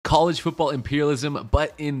College football imperialism,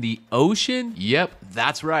 but in the ocean? Yep,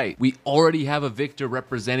 that's right. We already have a victor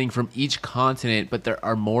representing from each continent, but there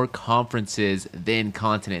are more conferences than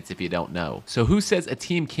continents if you don't know. So who says a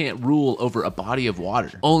team can't rule over a body of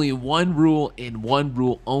water? Only one rule and one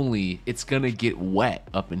rule only: it's gonna get wet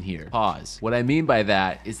up in here. Pause. What I mean by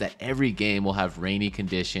that is that every game will have rainy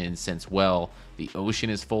conditions since, well, the ocean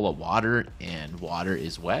is full of water and water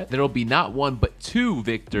is wet. There'll be not one but two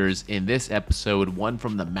victors in this episode, one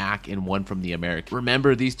from the MAC and one from the American.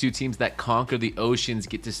 Remember, these two teams that conquer the oceans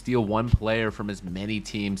get to steal one player from as many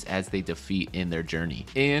teams as they defeat in their journey.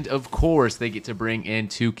 And of course, they get to bring in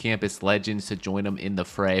two campus legends to join them in the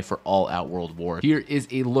fray for all-out world war. Here is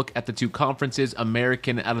a look at the two conferences: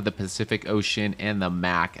 American out of the Pacific Ocean and the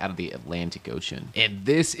MAC out of the Atlantic Ocean. And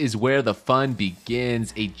this is where the fun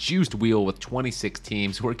begins. A juiced wheel with 26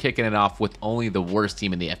 teams. We're kicking it off with only the worst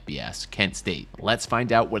team in the FBS, Kent State. Let's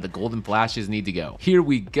find out where the Golden Flashes need to go. Here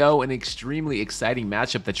we go, an extremely exciting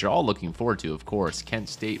matchup that you're all looking forward to, of course. Kent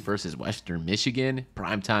State versus Western Michigan,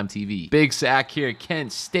 primetime TV. Big sack here,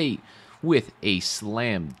 Kent State with a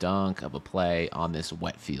slam dunk of a play on this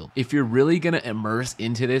wet field. If you're really gonna immerse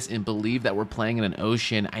into this and believe that we're playing in an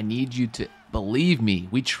ocean, I need you to believe me.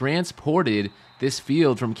 We transported this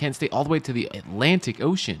field from Kent State all the way to the Atlantic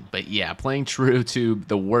Ocean. But yeah, playing true to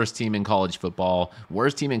the worst team in college football,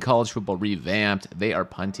 worst team in college football revamped. They are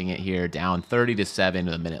punting it here, down 30-7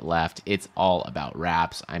 with a minute left. It's all about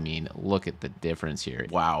wraps. I mean, look at the difference here.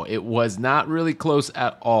 Wow, it was not really close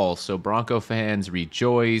at all. So Bronco fans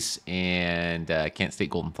rejoice, and Kent State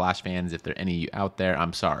Golden Flash fans, if there are any of you out there,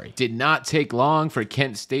 I'm sorry. Did not take long for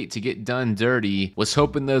Kent State to get done dirty. Was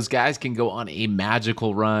hoping those guys can go on a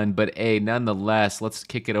magical run, but nonetheless, let's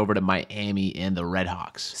kick it over to Miami and the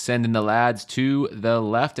Redhawks. Sending the lads to the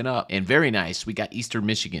left and up. And very nice, we got Eastern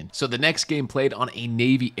Michigan. So the next game played on a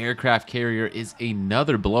Navy aircraft carrier is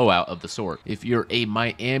another blowout of the sort. If you're a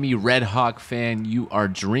Miami Redhawk fan, you are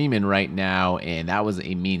dreaming right now, and that was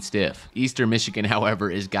a mean stiff. Eastern Michigan, however,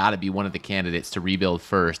 is gotta be one of the candidates to rebuild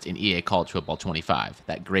first in EA College Football 25.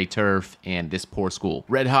 That gray turf and this poor school.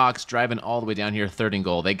 Redhawks driving all the way down here, 3rd and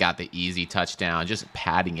goal. They got the easy touchdown, just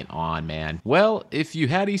patting it on, man. Well, if you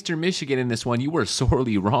had Eastern Michigan in this one, you were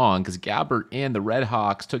sorely wrong, because Gabbert and the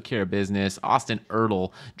Redhawks took care of business. Austin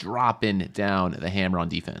Ertl dropping down the hammer on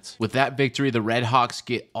defense. With that victory, the Redhawks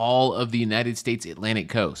get all of the United States Atlantic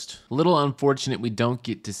coast. A little unfortunate we don't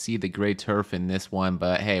get to see the gray turf in this one,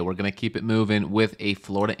 but hey, we're going to keep it moving with a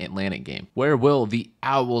Florida Atlantic game. Where will the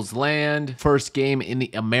Owls land? First game in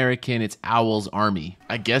the American, it's Owls Army.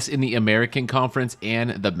 I guess in the American Conference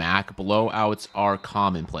and the MAC, blowouts are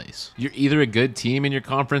commonplace. You're either a good team in your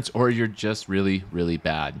conference or you're just really, really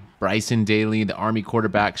bad. Bryson Daly, the Army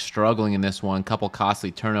quarterback, struggling in this one. Couple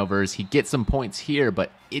costly turnovers. He gets some points here,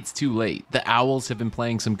 but it's too late. The Owls have been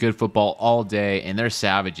playing some good football all day, and they're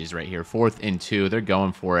savages right here. 4th and 2. They're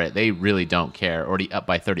going for it. They really don't care. Already up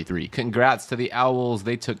by 33. Congrats to the Owls.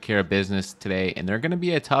 They took care of business today, and they're going to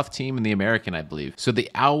be a tough team in the American, I believe. So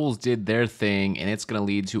the Owls did their thing, and it's going to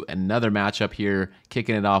lead to another matchup here,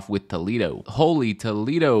 kicking it off with Toledo. Holy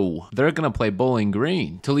Toledo. They're going to play Bowling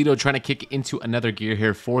Green. Toledo trying to kick it into another gear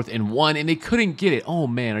here. 4th and 1, and they couldn't get it. Oh,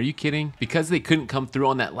 man, are you kidding? Because they couldn't come through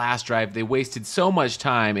on that last drive, they wasted so much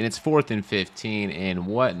time, and it's 4th and 15, and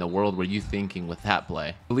what in the world were you thinking with that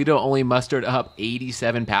play? Toledo only mustered up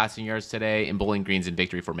 87 passing yards today, and Bowling Green's in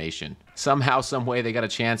victory formation. Somehow, some way, they got a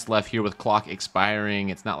chance left here with clock expiring.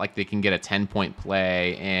 It's not like they can get a 10-point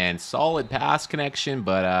play, and solid pass connection,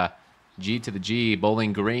 but G to the G,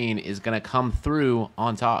 Bowling Green is going to come through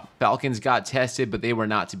on top. Falcons got tested, but they were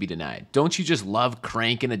not to be denied. Don't you just love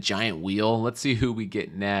cranking a giant wheel? Let's see who we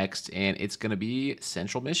get next, and it's going to be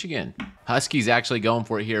Central Michigan. Huskies actually going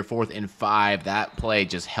for it here, 4th and 5. That play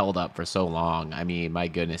just held up for so long. I mean, my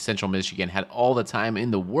goodness, Central Michigan had all the time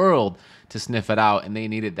in the world to sniff it out, and they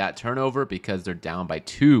needed that turnover because they're down by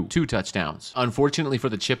two touchdowns. Unfortunately for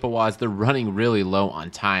the Chippewas, they're running really low on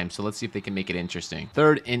time, so let's see if they can make it interesting.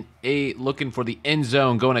 3rd and 8, looking for the end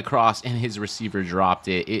zone, going across, and his receiver dropped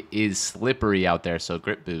it. It is slippery out there, so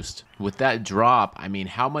grip boost. With that drop, I mean,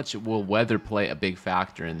 how much will weather play a big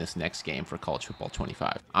factor in this next game for College Football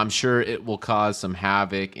 25? I'm sure it will cause some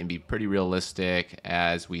havoc and be pretty realistic,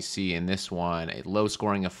 as we see in this one. A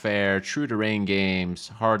low-scoring affair, true to rain games,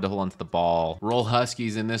 hard to hold onto the ball. Roll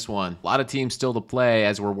Huskies in this one. A lot of teams still to play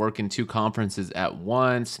as we're working two conferences at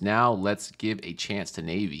once. Now let's give a chance to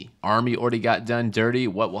Navy. Army already got done dirty.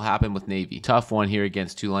 What will happen with Navy? Tough one here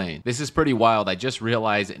against Tulane. This is pretty wild. I just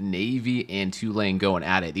realized Navy and Tulane going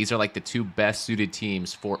at it. These are like the two best suited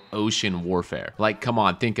teams for ocean warfare. Like, come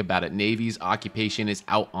on, think about it. Navy's occupation is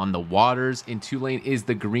out on the waters, and Tulane is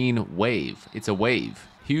the green wave. It's a wave.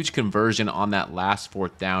 Huge conversion on that last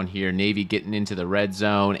 4th down here. Navy getting into the red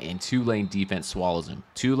zone, and Tulane defense swallows him.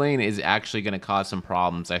 Tulane is actually going to cause some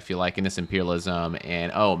problems, I feel like, in this Imperialism.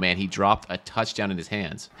 And oh man, he dropped a touchdown in his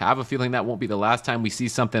hands. Have a feeling that won't be the last time we see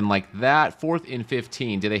something like that. 4th and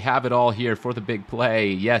 15. Do they have it all here for the big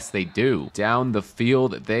play? Yes, they do. Down the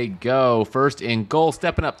field they go. 1st and goal,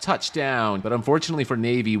 stepping up, touchdown. But unfortunately for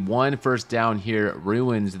Navy, 1 first down here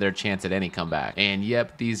ruins their chance at any comeback. And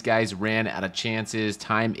yep, these guys ran out of chances.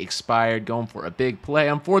 Time expired, going for a big play.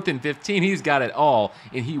 On 4th and 15, he's got it all,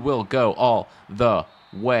 and he will go all the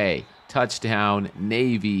way. Touchdown,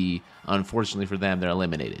 Navy. Unfortunately for them, they're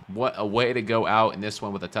eliminated. What a way to go out in this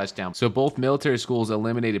one with a touchdown. So both military schools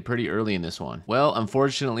eliminated pretty early in this one. Well,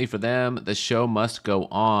 unfortunately for them, the show must go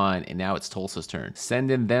on, and now it's Tulsa's turn.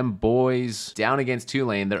 Sending them boys down against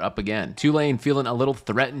Tulane. They're up again. Tulane feeling a little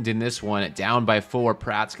threatened in this one. Down by 4.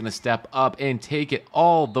 Pratt's going to step up and take it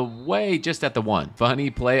all the way just at the 1. Funny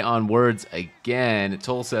play on words again.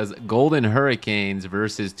 Tulsa's Golden Hurricanes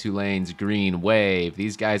versus Tulane's Green Wave.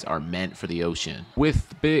 These guys are meant for the ocean.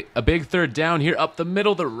 With a big 3rd down here up the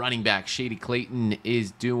middle, the running back Shady Clayton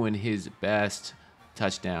is doing his best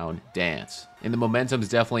touchdown dance. And the momentum is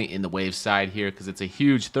definitely in the Wave side here because it's a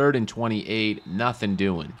huge 3rd and 28, nothing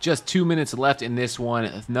doing. Just 2 minutes left in this one,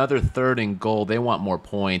 another 3rd and goal. They want more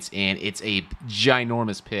points, and it's a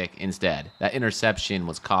ginormous pick instead. That interception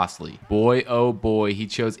was costly. Boy, oh boy, he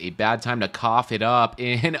chose a bad time to cough it up,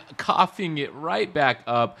 and coughing it right back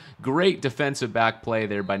up. Great defensive back play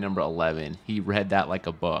there by number 11. He read that like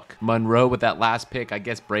a book. Monroe with that last pick. I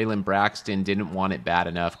guess Braylon Braxton didn't want it bad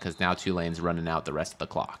enough because now Tulane's running out the rest of the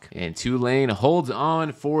clock. And Tulane holds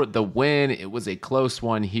on for the win. It was a close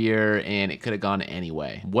one here, and it could have gone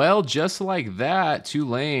anyway. Well, just like that,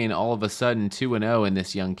 Tulane all of a sudden 2-0 in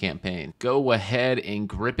this young campaign. Go ahead and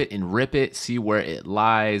grip it and rip it, see where it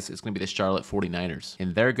lies. It's going to be the Charlotte 49ers,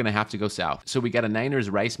 and they're going to have to go south. So we got a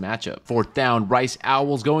Niners-Rice matchup. 4th down, Rice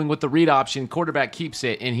Owls going with the read option. Quarterback keeps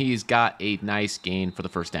it, and he's got a nice gain for the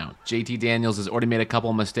 1st down. JT Daniels has already made a couple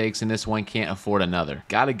of mistakes, and this one can't afford another.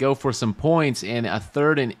 Got to go for some points, and a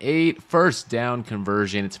 3rd and 8, 1st down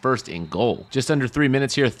conversion. It's 1st and goal. Just under 3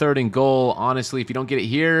 minutes here, 3rd and goal. Honestly, if you don't get it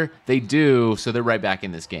here, they do, so they're right back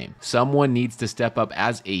in this game. Someone needs to step up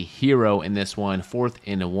as a hero in this one. 4th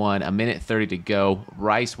and 1, a minute 30 to go.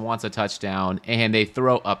 Rice wants a touchdown, and they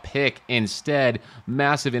throw a pick instead.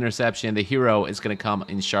 Massive interception. The hero is going to come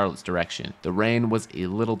in Charlotte's direction. The rain was a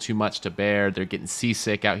little too much to bear. They're getting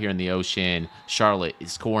seasick out here in the ocean. Charlotte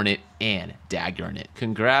is scoring it and daggering it.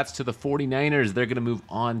 Congrats to the 49ers. They're going to move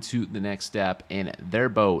on to the next step, and their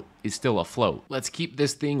boat is still afloat. Let's keep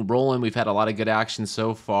this thing rolling. We've had a lot of good action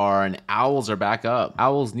so far, and Owls are back up.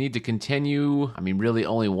 Owls need to continue. I mean, really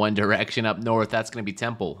only one direction up north. That's going to be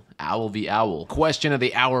Temple. Owl v. Owl. Question of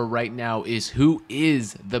the hour right now is, who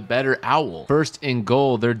is the better Owl? 1st and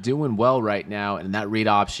goal. They're doing well right now, and that read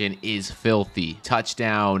option is filthy.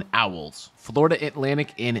 Touchdown, Owls. Florida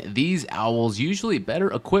Atlantic and these Owls usually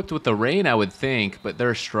better equipped with the rain, I would think, but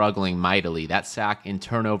they're struggling mightily. That sack and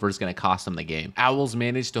turnover is going to cost them the game. Owls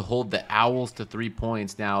managed to hold the Owls to 3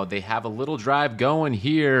 points. Now they have a little drive going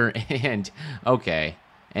here, and okay,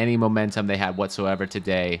 any momentum they had whatsoever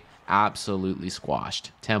today absolutely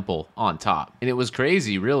squashed. Temple on top. And it was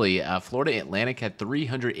crazy, really. Florida Atlantic had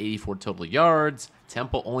 384 total yards.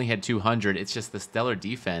 Temple only had 200. It's just the stellar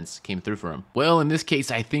defense came through for him. Well, in this case,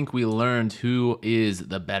 I think we learned who is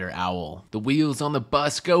the better Owl. The wheels on the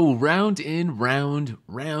bus go round and round,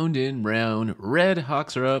 round and round. Red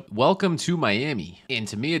Hawks are up. Welcome to Miami. And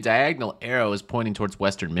to me, a diagonal arrow is pointing towards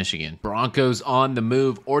Western Michigan. Broncos on the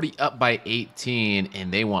move, already up by 18,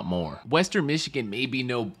 and they want more. Western Michigan may be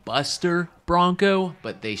no buster Bronco,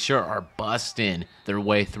 but they sure are busting their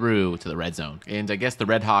way through to the red zone. And I guess the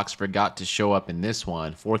Red Hawks forgot to show up in this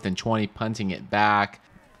one. 4th and 20, punting it back.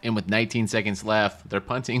 And with 19 seconds left, they're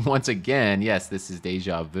punting once again. Yes, this is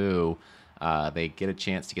deja vu. They get a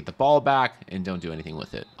chance to get the ball back and don't do anything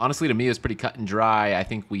with it. Honestly, to me, it was pretty cut and dry. I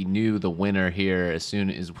think we knew the winner here as soon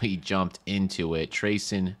as we jumped into it.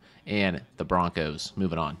 Trayson and the Broncos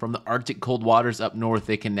moving on. From the Arctic cold waters up north,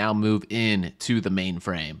 they can now move in to the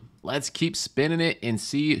mainframe. Let's keep spinning it and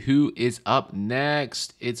see who is up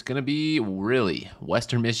next. It's going to be really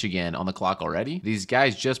Western Michigan on the clock already. These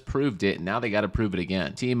guys just proved it. Now they got to prove it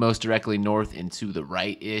again. Team most directly north and to the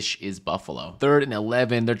right-ish is Buffalo. 3rd and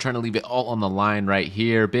 11. They're trying to leave it all on the line right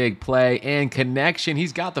here. Big play and connection.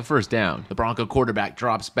 He's got the 1st down. The Bronco quarterback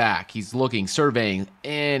drops back. He's looking, surveying,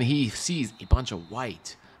 and he sees a bunch of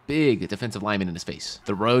white. Big defensive lineman in his face.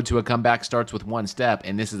 The road to a comeback starts with one step,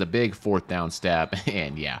 and this is a big 4th down step.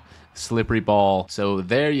 And yeah, slippery ball. So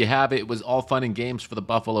there you have it. It was all fun and games for the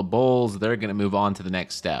Buffalo Bulls. They're going to move on to the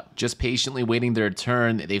next step. Just patiently waiting their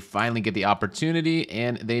turn, they finally get the opportunity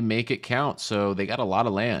and they make it count. So they got a lot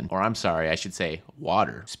of land, or I'm sorry, I should say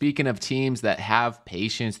water. Speaking of teams that have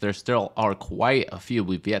patience, there still are quite a few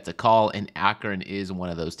we've yet to call, and Akron is one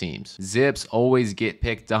of those teams. Zips always get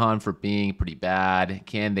picked on for being pretty bad.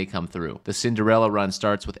 Can they come through? The Cinderella run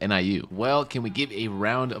starts with NIU. Well, can we give a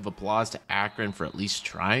round of applause to Akron for at least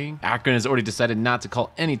trying? Akron has already decided not to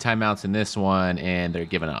call any timeouts in this one, and they're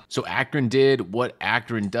giving up. So Akron did what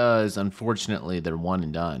Akron does. Unfortunately, they're one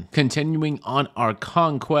and done. Continuing on our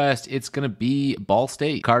conquest, it's going to be Ball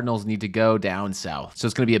State. Cardinals need to go down south. So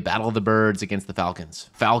it's going to be a battle of the birds against the Falcons.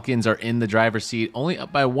 Falcons are in the driver's seat, only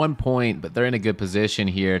up by 1 point, but they're in a good position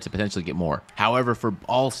here to potentially get more. However, for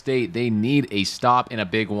Ball State, they need a stop and a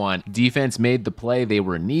big one. Defense made the play they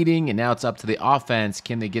were needing, and now it's up to the offense.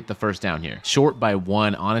 Can they get the first down here? Short by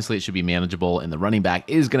 1. Honestly, it should be manageable, and the running back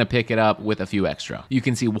is going to pick it up with a few extra. You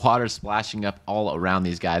can see water splashing up all around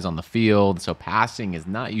these guys on the field, so passing is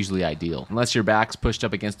not usually ideal. Unless your back's pushed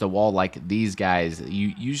up against a wall like these guys,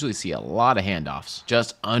 you usually see a lot of handoffs.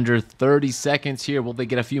 Just under 30 seconds here. Will they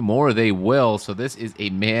get a few more? They will, so this is a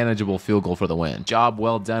manageable field goal for the win. Job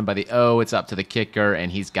well done by the O. It's up to the kicker,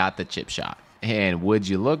 and he's got the chip shot. And would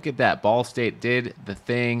you look at that, Ball State did the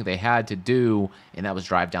thing they had to do, and that was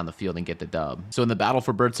drive down the field and get the dub. So in the battle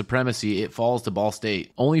for bird supremacy, it falls to Ball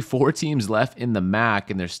State. Only 4 teams left in the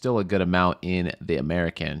MAC, and there's still a good amount in the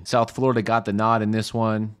American. South Florida got the nod in this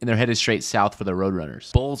one, and they're headed straight south for the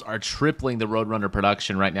Roadrunners. Bulls are tripling the Roadrunner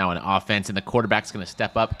production right now in offense, and the quarterback's going to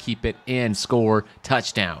step up, keep it, and score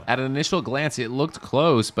touchdown. At an initial glance, it looked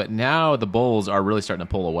close, but now the Bulls are really starting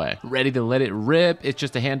to pull away. Ready to let it rip. It's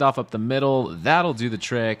just a handoff up the middle. That'll do the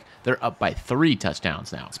trick. They're up by 3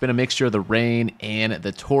 touchdowns now. It's been a mixture of the rain and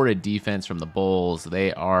the torrid defense from the Bulls.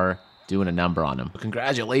 They are doing a number on them.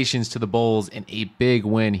 Congratulations to the Bulls and a big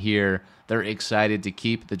win here. They're excited to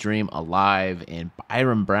keep the dream alive, and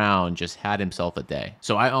Byron Brown just had himself a day.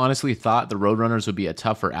 So I honestly thought the Roadrunners would be a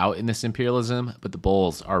tougher out in this Imperialism, but the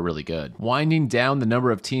Bulls are really good. Winding down the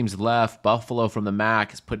number of teams left, Buffalo from the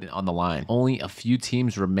MAC is putting it on the line. Only a few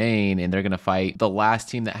teams remain, and they're going to fight the last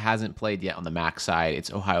team that hasn't played yet on the MAC side.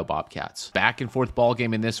 It's Ohio Bobcats. Back and forth ball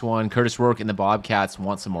game in this one. Curtis Rourke and the Bobcats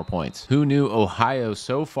want some more points. Who knew Ohio,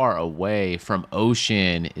 so far away from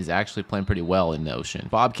Ocean, is actually playing pretty well in the Ocean?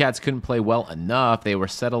 Bobcats couldn't play well enough. They were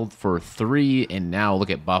settled for 3, and now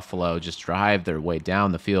look at Buffalo just drive their way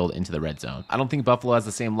down the field into the red zone. I don't think Buffalo has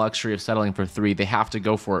the same luxury of settling for 3. They have to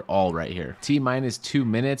go for it all right here. T-minus 2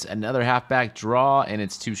 minutes, another halfback draw, and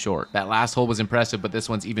it's too short. That last hole was impressive, but this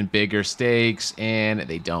one's even bigger stakes, and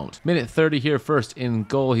they don't. Minute 30 here, first in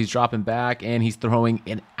goal. He's dropping back, and he's throwing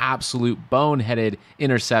an absolute boneheaded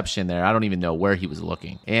interception there. I don't even know where he was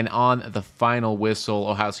looking. And on the final whistle,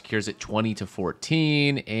 Ohio secures it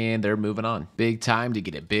 20-14, and they're moving on. Big time to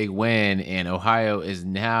get a big win, and Ohio is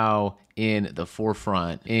now in the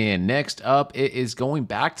forefront. And next up, it is going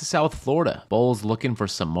back to South Florida. Bulls looking for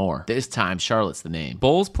some more. This time, Charlotte's the name.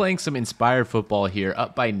 Bulls playing some inspired football here,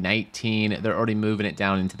 up by 19. They're already moving it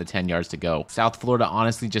down into the 10 yards to go. South Florida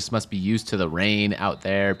honestly just must be used to the rain out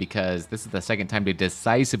there, because this is the second time they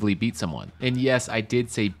decisively beat someone. And yes, I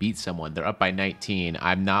did say beat someone. They're up by 19.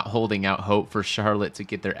 I'm not holding out hope for Charlotte to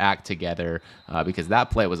get their act together, because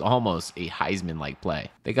that play was almost a Heisman-like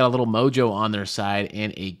play. They got a little mojo on their side,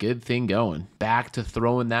 and a good thing going. Back to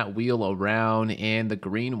throwing that wheel around, and the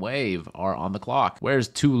Green Wave are on the clock. Where's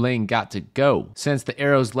Tulane got to go? Since the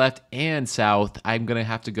arrows left and south, I'm going to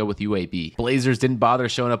have to go with UAB. Blazers didn't bother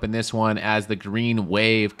showing up in this one as the Green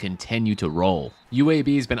Wave continue to roll.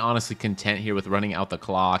 UAB has been honestly content here with running out the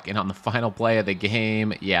clock, and on the final play of the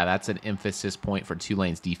game, yeah, that's an emphasis point for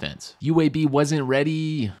Tulane's defense. UAB wasn't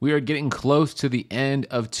ready. We are getting close to the end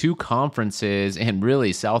of 2 conferences, and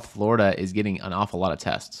really, South Florida is getting an awful lot of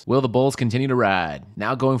tests. Will the Bulls continue to ride?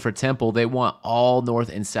 Now going for Temple, they want all North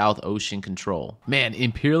and South Ocean control. Man,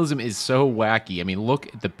 Imperialism is so wacky. I mean,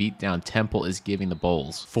 look at the beatdown Temple is giving the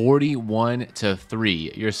Bulls.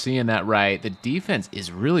 41-3. You're seeing that right. The defense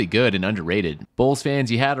is really good and underrated. Bulls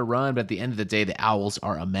fans, you had a run, but at the end of the day, the Owls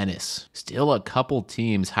are a menace. Still a couple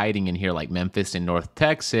teams hiding in here like Memphis and North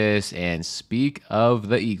Texas, and speak of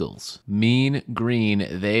the Eagles. Mean Green,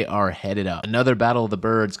 they are headed up. Another battle of the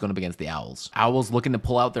birds going up against the Owls. Owls looking to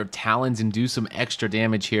pull out their talons and do some extra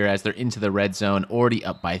damage here as they're into the red zone, already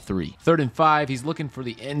up by 3. 3rd and 5, he's looking for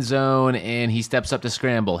the end zone, and he steps up to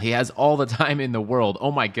scramble. He has all the time in the world.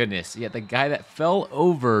 Oh my goodness. Yet the guy that fell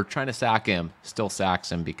over trying to sack him still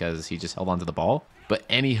sacks him because he just held onto the ball. overall. But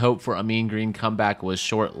any hope for a mean green comeback was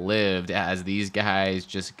short-lived as these guys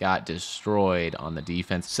just got destroyed on the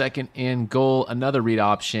defense. Second and goal, another read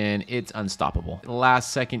option. It's unstoppable.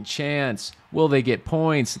 Last second chance. Will they get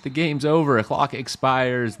points? The game's over. Clock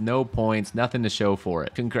expires. No points. Nothing to show for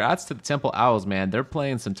it. Congrats to the Temple Owls, man. They're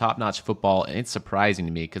playing some top-notch football, and it's surprising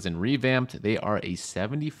to me because in Revamped, they are a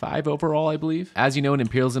 75 overall, I believe. As you know, in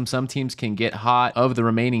Imperialism, some teams can get hot. Of the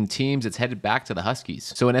remaining teams, it's headed back to the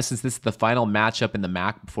Huskies. So in essence, this is the final matchup in the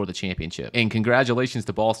MAC before the championship. And congratulations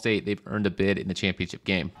to Ball State. They've earned a bid in the championship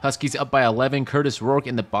game. Huskies up by 11. Curtis Rourke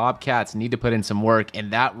and the Bobcats need to put in some work,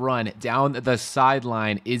 and that run down the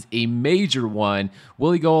sideline is a major one.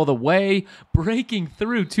 Will he go all the way? Breaking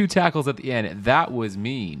through 2 tackles at the end. That was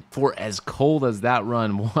mean. For as cold as that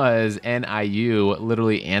run was, NIU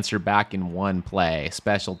literally answered back in one play.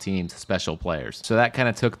 Special teams, special players. So that kind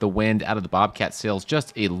of took the wind out of the Bobcat sails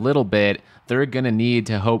just a little bit. They're going to need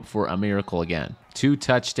to hope for a miracle again. 2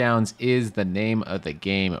 touchdowns is the name of the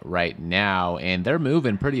game right now, and they're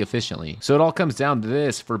moving pretty efficiently. So it all comes down to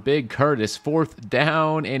this for Big Curtis. 4th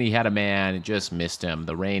down, and he had a man, just missed him.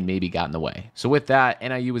 The rain maybe got in the way. So with that,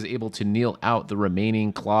 NIU was able to kneel out the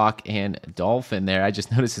remaining clock, and Dolphin there, I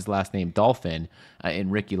just noticed his last name, Dolphin,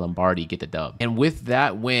 and Ricky Lombardi get the dub. And with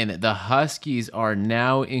that win, the Huskies are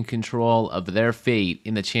now in control of their fate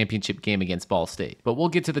in the championship game against Ball State. But we'll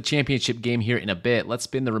get to the championship game here in a bit. Let's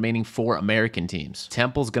spin the remaining 4 American teams.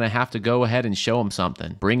 Temple's going to have to go ahead and show them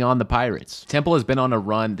something. Bring on the Pirates. Temple has been on a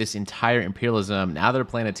run this entire Imperialism. Now they're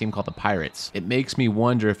playing a team called the Pirates. It makes me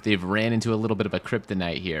wonder if they've ran into a little bit of a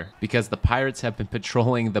kryptonite here, because the Pirates have been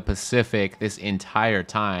patrolling the Pacific this entire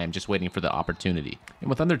time, just waiting for the opportunity. And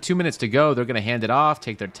with under 2 minutes to go, they're going to hand it off,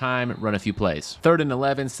 take their time, run a few plays. 3rd and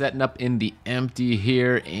 11, setting up in the empty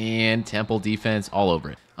here, and Temple defense all over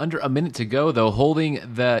it. Under a minute to go, though, holding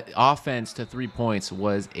the offense to 3 points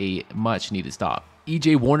was a much-needed stop.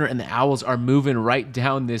 E.J. Warner and the Owls are moving right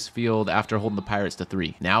down this field after holding the Pirates to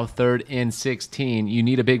 3. Now 3rd and 16. You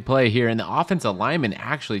need a big play here, and the offensive lineman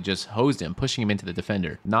actually just hosed him, pushing him into the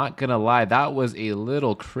defender. Not gonna lie, that was a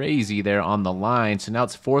little crazy there on the line. So now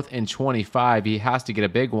it's 4th and 25. He has to get a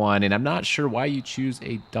big one, and I'm not sure why you choose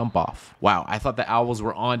a dump off. Wow, I thought the Owls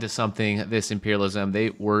were onto something this Imperialism.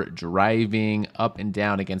 They were driving up and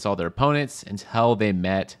down against all their opponents until they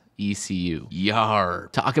met ECU. Yar.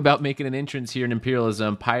 Talk about making an entrance here in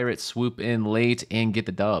Imperialism. Pirates swoop in late and get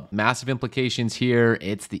the dub. Massive implications here.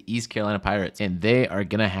 It's the East Carolina Pirates, and they are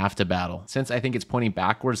going to have to battle. Since I think it's pointing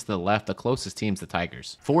backwards to the left, the closest team's the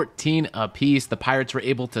Tigers. 14 apiece. The Pirates were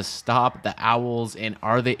able to stop the Owls, and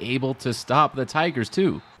are they able to stop the Tigers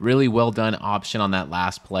too? Really well done option on that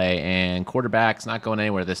last play, and quarterback's not going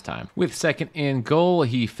anywhere this time. With 2nd and goal,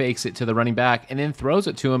 he fakes it to the running back and then throws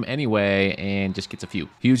it to him anyway and just gets a few.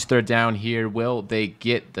 Huge 3rd down here. Will they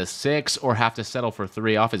get the 6 or have to settle for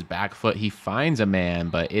 3 off his back foot? He finds a man,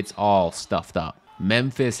 but it's all stuffed up.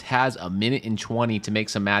 Memphis has a minute and 20 to make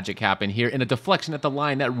some magic happen here, in a deflection at the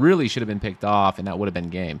line that really should have been picked off, and that would have been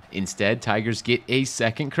game. Instead, Tigers get a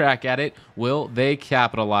second crack at it. Will they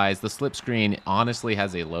capitalize? The slip screen honestly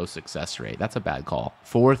has a low success rate. That's a bad call.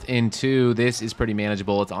 4th and 2. This is pretty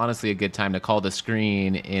manageable. It's honestly a good time to call the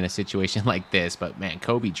screen in a situation like this, but man,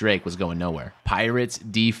 Kobe Drake was going nowhere. Pirates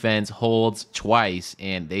defense holds twice,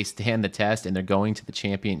 and they stand the test, and they're going to the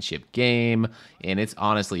championship game, and it's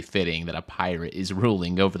honestly fitting that a Pirate is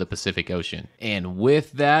ruling over the Pacific Ocean. And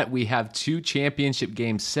with that, we have 2 championship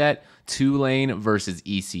games set. Tulane versus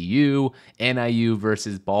ECU, NIU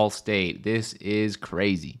versus Ball State. This is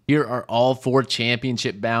crazy. Here are all 4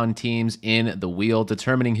 championship-bound teams in the wheel,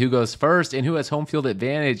 determining who goes first and who has home field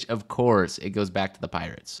advantage. Of course, it goes back to the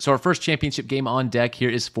Pirates. So our first championship game on deck here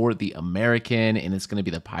is for the American, and it's going to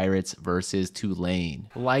be the Pirates versus Tulane.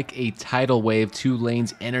 Like a tidal wave,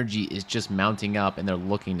 Tulane's energy is just mounting up, and they're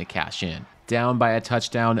looking to cash in. Down by a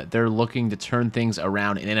touchdown, they're looking to turn things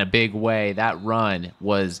around, and in a big way. That run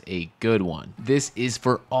was a good one. This is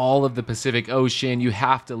for all of the Pacific Ocean. You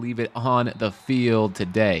have to leave it on the field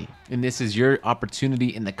today. And this is your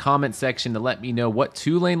opportunity in the comment section to let me know what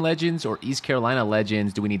Tulane legends or East Carolina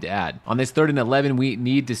legends do we need to add. On this 3rd and 11, we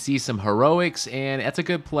need to see some heroics, and that's a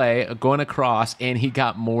good play going across, and he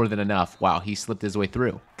got more than enough. Wow, he slipped his way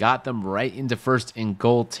through. Got them right into 1st and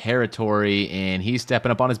goal territory, and he's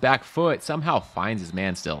stepping up on his back foot. Somehow finds his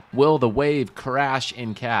man still. Will the wave crash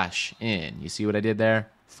and cash in? You see what I did there?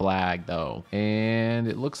 Flag though, and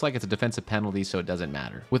it looks like it's a defensive penalty, so it doesn't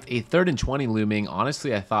matter. With a 3rd and 20 looming,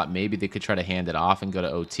 honestly I thought maybe they could try to hand it off and go to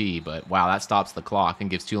OT, but wow, that stops the clock and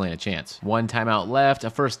gives Tulane a chance. 1 timeout left. A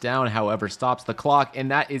 1st down, however, stops the clock, and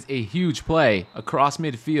that is a huge play across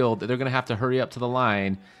midfield. They're gonna have to hurry up to the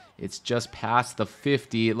line It's just past the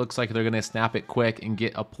 50. It looks like they're going to snap it quick and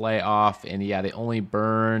get a play off. And yeah, they only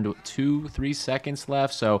burned 2-3 seconds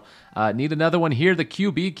left. So need another one here. The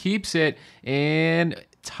QB keeps it, and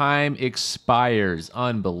time expires.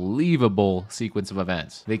 Unbelievable sequence of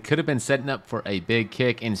events. They could have been setting up for a big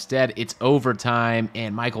kick. Instead, it's overtime,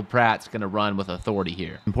 and Michael Pratt's going to run with authority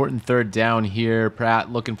here. Important third down here.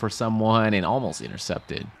 Pratt looking for someone and almost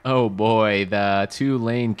intercepted. Oh boy, the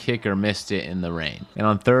two-lane kicker missed it in the rain. And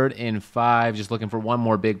on 3rd and 5, just looking for one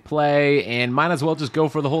more big play, and might as well just go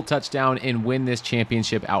for the whole touchdown and win this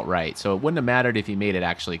championship outright. So it wouldn't have mattered if he made it,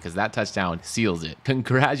 actually, because that touchdown seals it.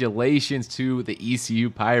 Congratulations to the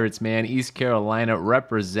ECU Pirates, man. East Carolina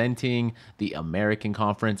representing the American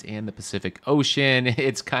Conference and the Pacific Ocean.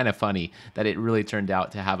 It's kind of funny that it really turned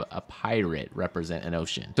out to have a pirate represent an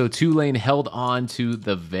ocean. So Tulane held on to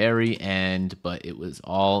the very end, but it was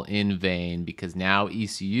all in vain because now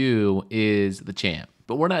ECU is the champ.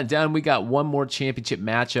 But we're not done. We got one more championship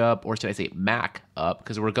matchup, or should I say MAC up,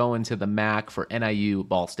 because we're going to the MAC for NIU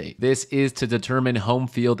Ball State. This is to determine home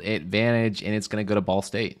field advantage, and it's going to go to Ball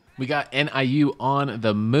State. We got NIU on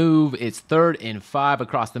the move. It's 3rd and 5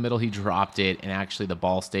 across the middle. He dropped it, and actually the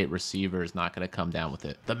Ball State receiver is not going to come down with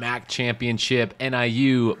it. The MAC championship,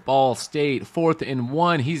 NIU, Ball State, 4th and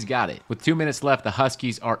 1. He's got it. With 2 minutes left, the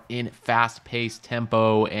Huskies are in fast-paced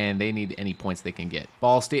tempo, and they need any points they can get.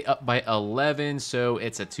 Ball State up by 11, so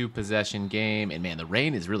it's a 2-possession game, and man, the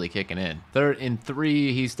rain is really kicking in. 3rd and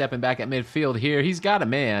 3. He's stepping back at midfield here. He's got a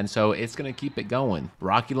man, so it's going to keep it going.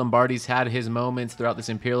 Rocky Lombardi's had his moments throughout this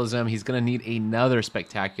Imperialism. He's going to need another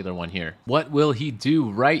spectacular one here. What will he do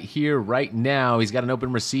right here, right now? He's got an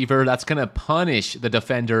open receiver. That's going to punish the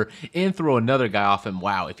defender and throw another guy off him.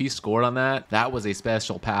 Wow, if he scored on that, that was a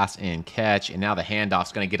special pass and catch, and now the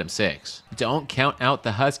handoff's going to get him 6. Don't count out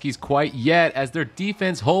the Huskies quite yet as their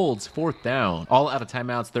defense holds 4th down. All out of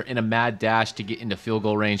timeouts. They're in a mad dash to get into field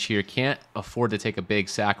goal range here. Can't afford to take a big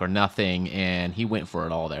sack or nothing, and he went for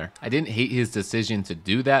it all there. I didn't hate his decision to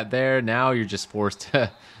do that there. Now you're just forced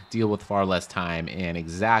to deal with far less time, and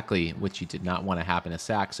exactly what you did not want to happen, a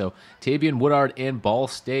sack. So Tavian Woodard and Ball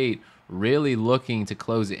State really looking to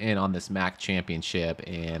close it in on this MAC championship,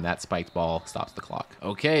 and that spiked ball stops the clock.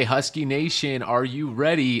 Okay, Husky Nation, are you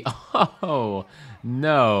ready? Oh,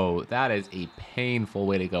 no, that is a painful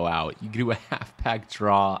way to go out. You do a half-pack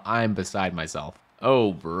draw. I'm beside myself.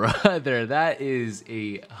 Oh, brother, that is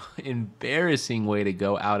a embarrassing way to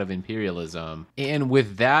go out of Imperialism. And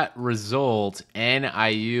with that result,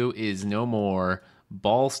 NIU is no more.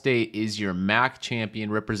 Ball State is your MAC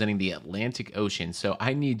champion representing the Atlantic Ocean. So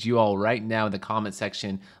I need you all right now in the comment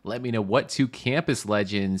section. Let me know what 2 campus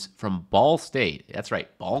legends from Ball State, that's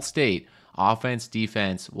right, Ball State, offense,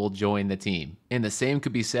 defense, will join the team. And the same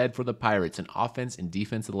could be said for the Pirates, an offense and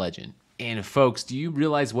defensive legend. And folks, do you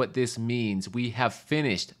realize what this means? We have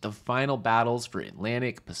finished the final battles for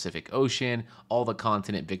Atlantic, Pacific Ocean. All the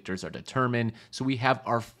continent victors are determined. So we have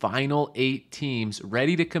our final 8 teams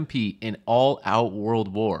ready to compete in all-out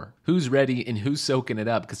World War. Who's ready and who's soaking it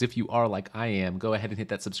up? Because if you are like I am, go ahead and hit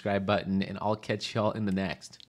that subscribe button, and I'll catch y'all in the next.